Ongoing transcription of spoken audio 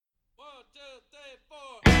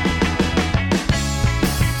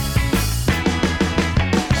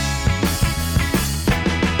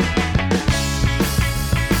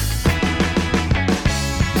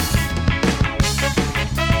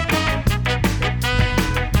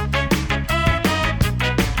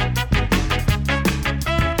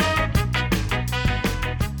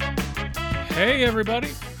Hey everybody,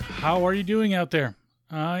 how are you doing out there?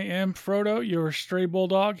 I am Frodo, your stray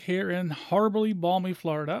bulldog here in horribly balmy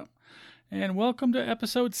Florida, and welcome to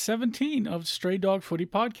episode 17 of Stray Dog Footy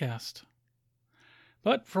Podcast.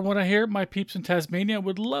 But from what I hear, my peeps in Tasmania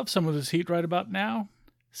would love some of this heat right about now,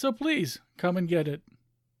 so please come and get it.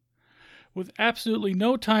 With absolutely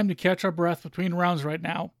no time to catch our breath between rounds right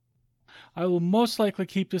now, I will most likely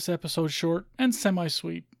keep this episode short and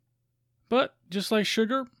semi-sweet. But just like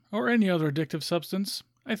sugar, or any other addictive substance,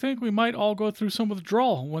 I think we might all go through some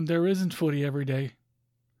withdrawal when there isn't footy every day.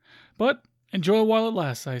 But enjoy while it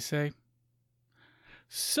lasts, I say.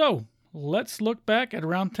 So, let's look back at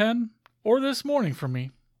round 10, or this morning for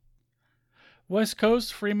me. West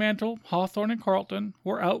Coast, Fremantle, Hawthorn, and Carlton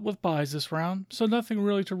were out with byes this round, so nothing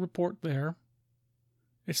really to report there.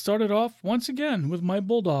 It started off once again with my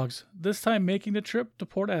Bulldogs, this time making the trip to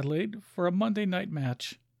Port Adelaide for a Monday night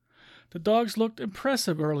match. The Dogs looked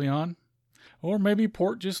impressive early on, or maybe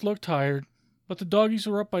Port just looked tired, but the Doggies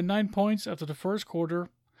were up by 9 points after the first quarter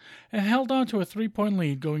and held on to a 3-point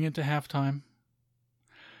lead going into halftime.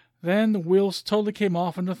 Then the wheels totally came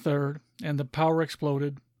off in the third, and the power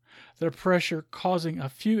exploded, their pressure causing a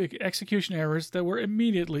few execution errors that were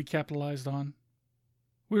immediately capitalized on.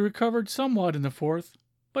 We recovered somewhat in the fourth,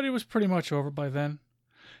 but it was pretty much over by then,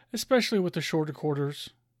 especially with the shorter quarters.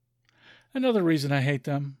 Another reason I hate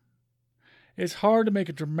them. It's hard to make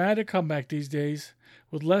a dramatic comeback these days,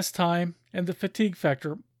 with less time and the fatigue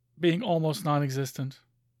factor being almost non-existent.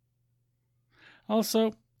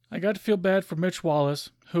 Also, I got to feel bad for Mitch Wallace,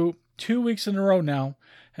 who, 2 weeks in a row now,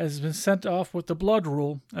 has been sent off with the blood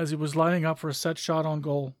rule as he was lining up for a set shot on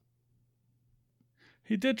goal.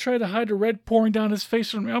 He did try to hide the red pouring down his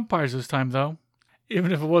face from the umpires this time, though,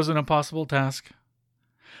 even if it was an impossible task.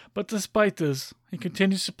 But despite this, he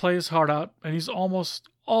continues to play his heart out, and he's almost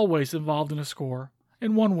always involved in a score,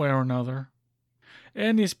 in one way or another.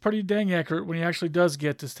 And he's pretty dang accurate when he actually does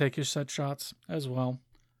get to take his set shots as well.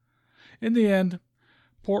 In the end,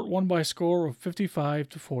 Port won by a score of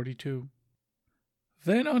 55-42.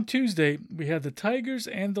 Then on Tuesday, we had the Tigers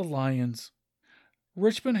and the Lions.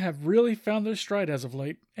 Richmond have really found their stride as of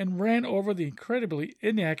late and ran over the incredibly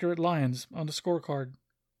inaccurate Lions on the scorecard.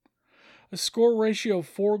 A score ratio of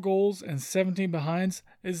 4 goals and 17 behinds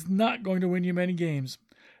is not going to win you many games,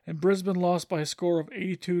 and Brisbane lost by a score of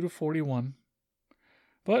 82-41.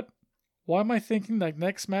 But why am I thinking that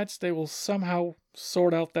next match they will somehow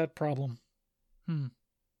sort out that problem?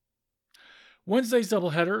 Wednesday's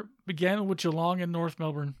doubleheader began with Geelong and North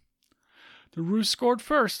Melbourne. The Roos scored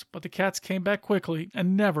first, but the Cats came back quickly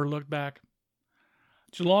and never looked back.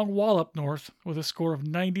 Geelong walloped North with a score of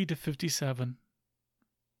 90-57.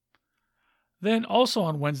 Then, also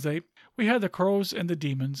on Wednesday, we had the Crows and the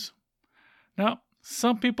Demons. Now,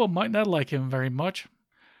 some people might not like him very much,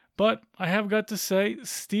 but I have got to say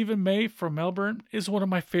Stephen May from Melbourne is one of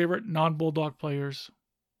my favorite non-Bulldog players.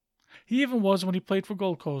 He even was when he played for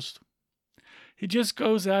Gold Coast. He just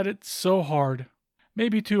goes at it so hard,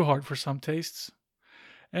 maybe too hard for some tastes.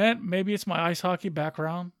 And maybe it's my ice hockey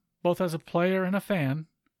background, both as a player and a fan,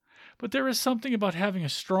 but there is something about having a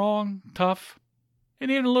strong, tough,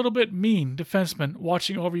 and even a little bit mean defenseman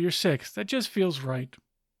watching over your six that just feels right.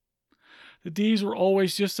 The D's were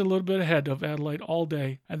always just a little bit ahead of Adelaide all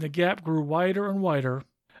day, and the gap grew wider and wider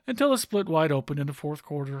until it split wide open in the fourth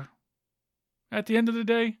quarter. At the end of the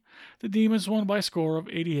day, the Demons won by a score of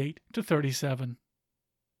 88-37.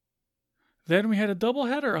 Then we had a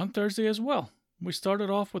doubleheader on Thursday as well. We started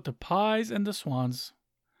off with the Pies and the Swans.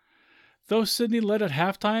 Though Sydney led at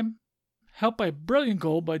halftime, helped by a brilliant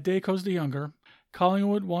goal by Dacos the Younger,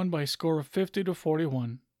 Collingwood won by a score of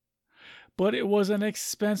 50-41. But it was an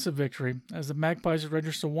expensive victory, as the Magpies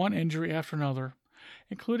registered one injury after another,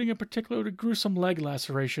 including a particularly gruesome leg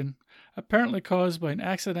laceration, apparently caused by an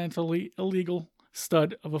accidentally illegal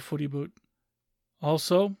stud of a footy boot.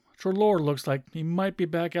 Also, Treloar looks like he might be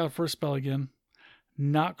back out for a spell again.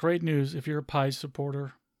 Not great news if you're a Pies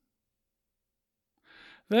supporter.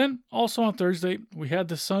 Then, also on Thursday, we had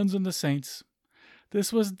the Suns and the Saints.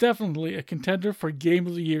 This was definitely a contender for Game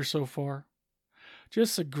of the Year so far.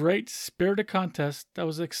 Just a great, spirited contest that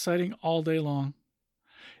was exciting all day long.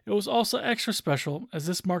 It was also extra special as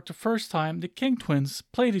this marked the first time the King twins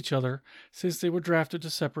played each other since they were drafted to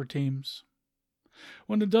separate teams.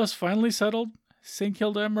 When the dust finally settled, St.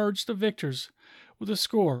 Kilda emerged the victors with a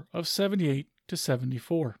score of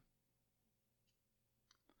 78-74.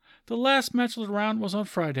 The last match of the round was on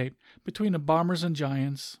Friday between the Bombers and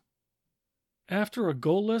Giants. After a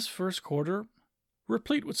goalless first quarter,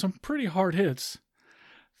 replete with some pretty hard hits,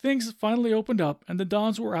 things finally opened up and the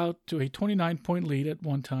Dons were out to a 29-point lead at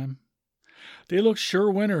one time. They looked sure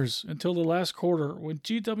winners until the last quarter when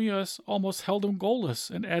GWS almost held them goalless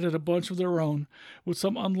and added a bunch of their own with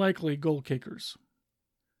some unlikely goal kickers.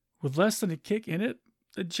 With less than a kick in it,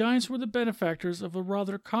 the Giants were the benefactors of a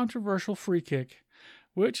rather controversial free kick,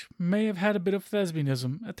 which may have had a bit of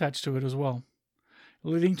thespianism attached to it as well,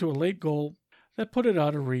 leading to a late goal that put it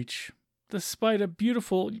out of reach, despite a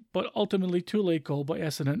beautiful but ultimately too late goal by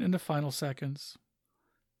Essendon in the final seconds.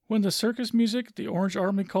 When the circus music the Orange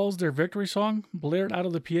Army calls their victory song blared out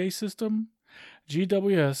of the PA system,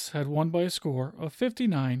 GWS had won by a score of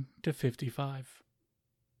 59-55.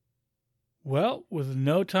 Well, with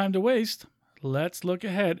no time to waste, let's look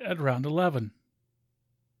ahead at round 11.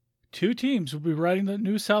 Two teams will be riding the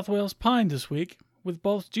New South Wales Pine this week, with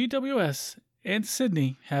both GWS and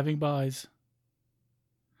Sydney having byes.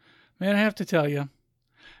 Man, I have to tell you,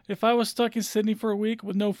 if I was stuck in Sydney for a week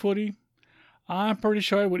with no footy, I'm pretty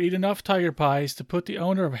sure I would eat enough tiger pies to put the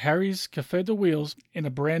owner of Harry's Café de Wheels in a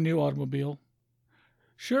brand new automobile.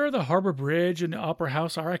 Sure, the Harbour Bridge and the Opera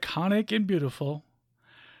House are iconic and beautiful,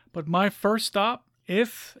 but my first stop,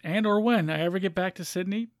 if and or when I ever get back to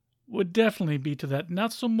Sydney, would definitely be to that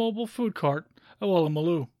not-so-mobile food cart of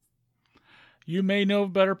Woolloomooloo. You may know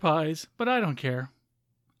of better pies, but I don't care.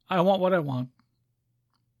 I want what I want.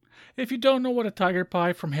 If you don't know what a tiger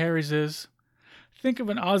pie from Harry's is, think of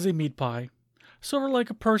an Aussie meat pie, sort of like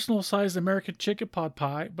a personal-sized American chicken pot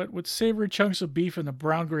pie, but with savory chunks of beef and a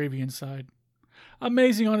brown gravy inside.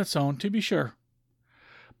 Amazing on its own, to be sure.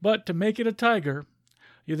 But to make it a tiger,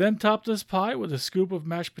 you then top this pie with a scoop of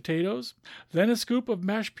mashed potatoes, then a scoop of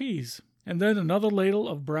mashed peas, and then another ladle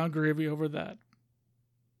of brown gravy over that.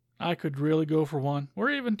 I could really go for one, or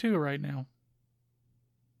even two right now.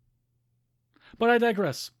 But I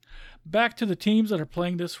digress. Back to the teams that are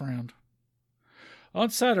playing this round. On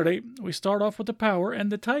Saturday, we start off with the Power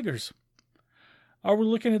and the Tigers. Are we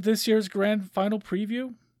looking at this year's grand final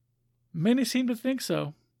preview? Many seem to think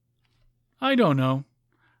so. I don't know,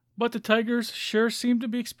 but the Tigers sure seem to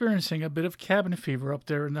be experiencing a bit of cabin fever up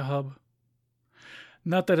there in the hub.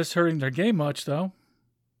 Not that it's hurting their game much, though.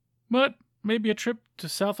 But maybe a trip to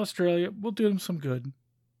South Australia will do them some good.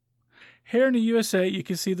 Here in the USA, you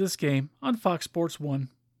can see this game on Fox Sports 1.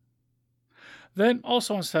 Then,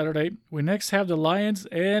 also on Saturday, we next have the Lions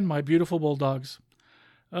and my beautiful Bulldogs.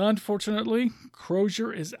 Unfortunately,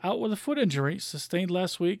 Crozier is out with a foot injury sustained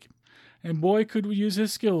last week, and boy could we use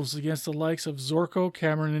his skills against the likes of Zorko,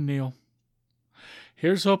 Cameron, and Neal.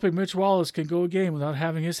 Here's hoping Mitch Wallace can go a game without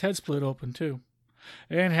having his head split open too,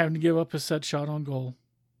 and having to give up his set shot on goal.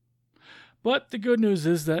 But the good news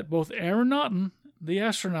is that both Aaron Naughton, the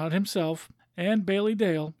astronaut himself, and Bailey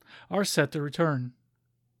Dale are set to return.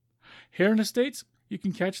 Here in the States, you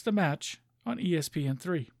can catch the match on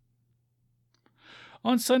ESPN3.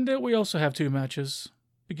 On Sunday, we also have two matches,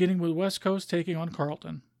 beginning with West Coast taking on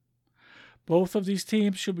Carlton. Both of these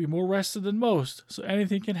teams should be more rested than most, so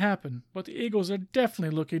anything can happen, but the Eagles are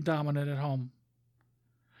definitely looking dominant at home.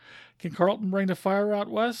 Can Carlton bring the fire out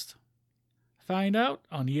west? Find out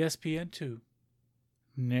on ESPN2.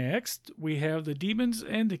 Next, we have the Demons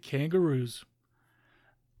and the Kangaroos.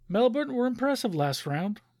 Melbourne were impressive last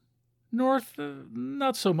round. North,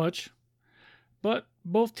 not so much. But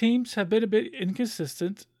both teams have been a bit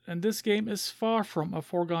inconsistent, and this game is far from a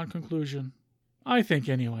foregone conclusion. I think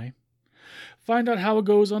anyway. Find out how it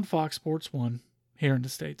goes on Fox Sports 1 here in the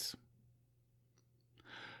States.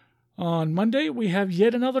 On Monday, we have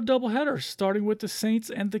yet another doubleheader, starting with the Saints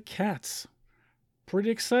and the Cats. Pretty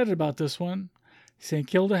excited about this one. St.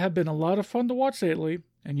 Kilda have been a lot of fun to watch lately,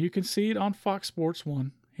 and you can see it on Fox Sports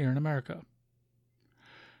 1 here in America.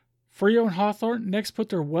 Freo and Hawthorn next put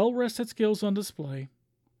their well-rested skills on display.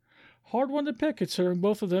 Hard one to pick, considering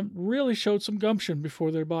both of them really showed some gumption before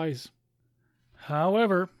their byes.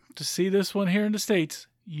 However, to see this one here in the States,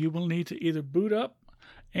 you will need to either boot up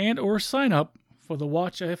and or sign up for the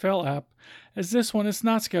Watch AFL app, as this one is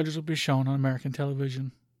not scheduled to be shown on American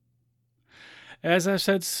television. As I've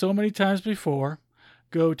said so many times before,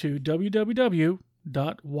 go to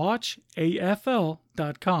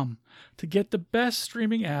www.watchafl.com to get the best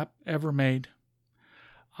streaming app ever made.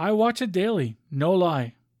 I watch it daily, no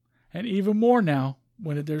lie, and even more now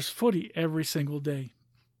when there's footy every single day.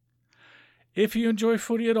 If you enjoy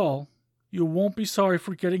footy at all, you won't be sorry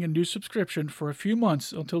for getting a new subscription for a few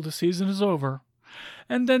months until the season is over,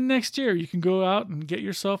 and then next year you can go out and get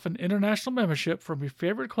yourself an international membership from your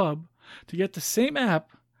favorite club to get the same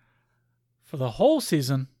app for the whole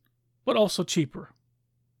season, but also cheaper.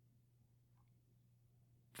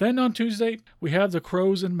 Then on Tuesday, we have the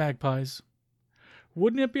Crows and Magpies.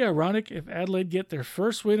 Wouldn't it be ironic if Adelaide get their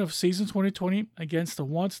first win of season 2020 against the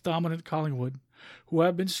once dominant Collingwood, who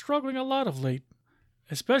have been struggling a lot of late,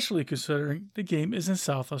 especially considering the game is in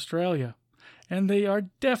South Australia, and they are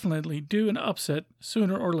definitely due an upset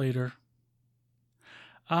sooner or later.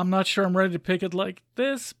 I'm not sure I'm ready to pick it like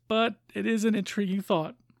this, but it is an intriguing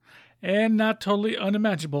thought, and not totally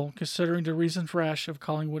unimaginable considering the recent rash of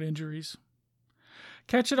Collingwood injuries.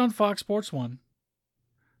 Catch it on Fox Sports 1.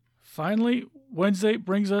 Finally, Wednesday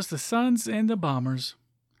brings us the Suns and the Bombers.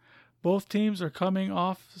 Both teams are coming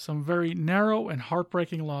off some very narrow and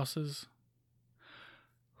heartbreaking losses.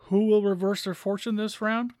 Who will reverse their fortune this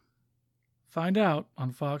round? Find out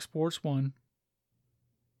on Fox Sports 1.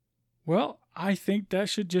 Well, I think that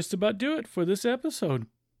should just about do it for this episode.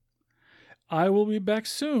 I will be back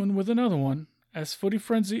soon with another one, as Footy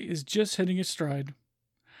Frenzy is just hitting its stride.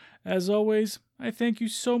 As always, I thank you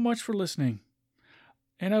so much for listening.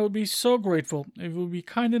 And I would be so grateful if you would be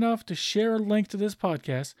kind enough to share a link to this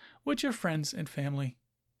podcast with your friends and family.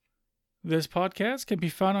 This podcast can be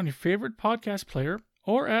found on your favorite podcast player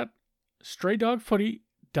or at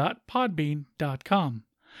straydogfooty.podbean.com.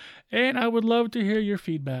 And I would love to hear your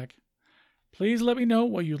feedback. Please let me know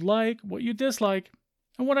what you like, what you dislike,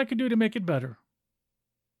 and what I can do to make it better.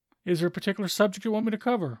 Is there a particular subject you want me to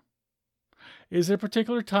cover? Is there a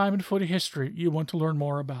particular time in footy history you want to learn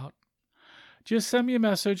more about? Just send me a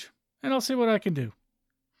message, and I'll see what I can do.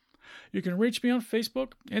 You can reach me on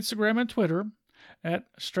Facebook, Instagram, and Twitter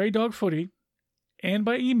at straydogfooty, and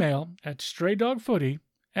by email at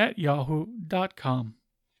straydogfooty@yahoo.com.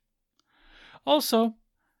 Also,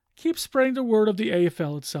 keep spreading the word of the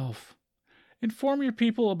AFL itself. Inform your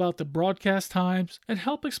people about the broadcast times and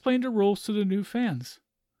help explain the rules to the new fans.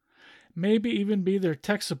 Maybe even be their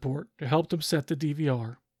tech support to help them set the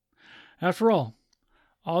DVR. After all,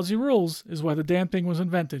 Aussie rules is why the damn thing was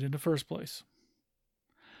invented in the first place.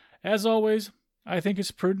 As always, I think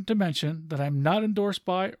it's prudent to mention that I'm not endorsed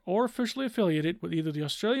by or officially affiliated with either the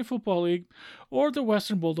Australian Football League or the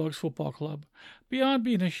Western Bulldogs Football Club, beyond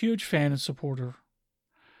being a huge fan and supporter.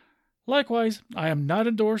 Likewise, I am not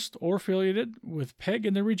endorsed or affiliated with Peg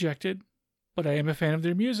and the Rejected, but I am a fan of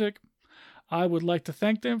their music. I would like to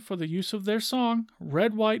thank them for the use of their song,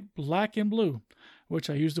 Red, White, Black, and Blue, which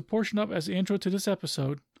I used a portion of as the intro to this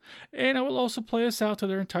episode, and I will also play us out to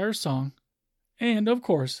their entire song, and, of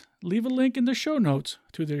course, leave a link in the show notes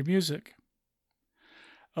to their music.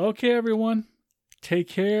 Okay, everyone, take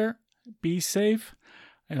care, be safe,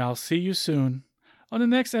 and I'll see you soon on the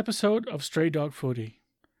next episode of Stray Dog Footy.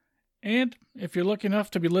 And if you're lucky enough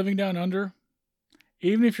to be living down under,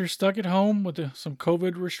 even if you're stuck at home with some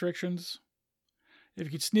COVID restrictions, if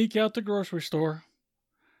you could sneak out the grocery store,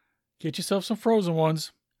 get yourself some frozen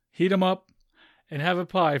ones, heat them up, and have a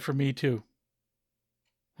pie for me too.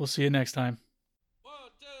 We'll see you next time.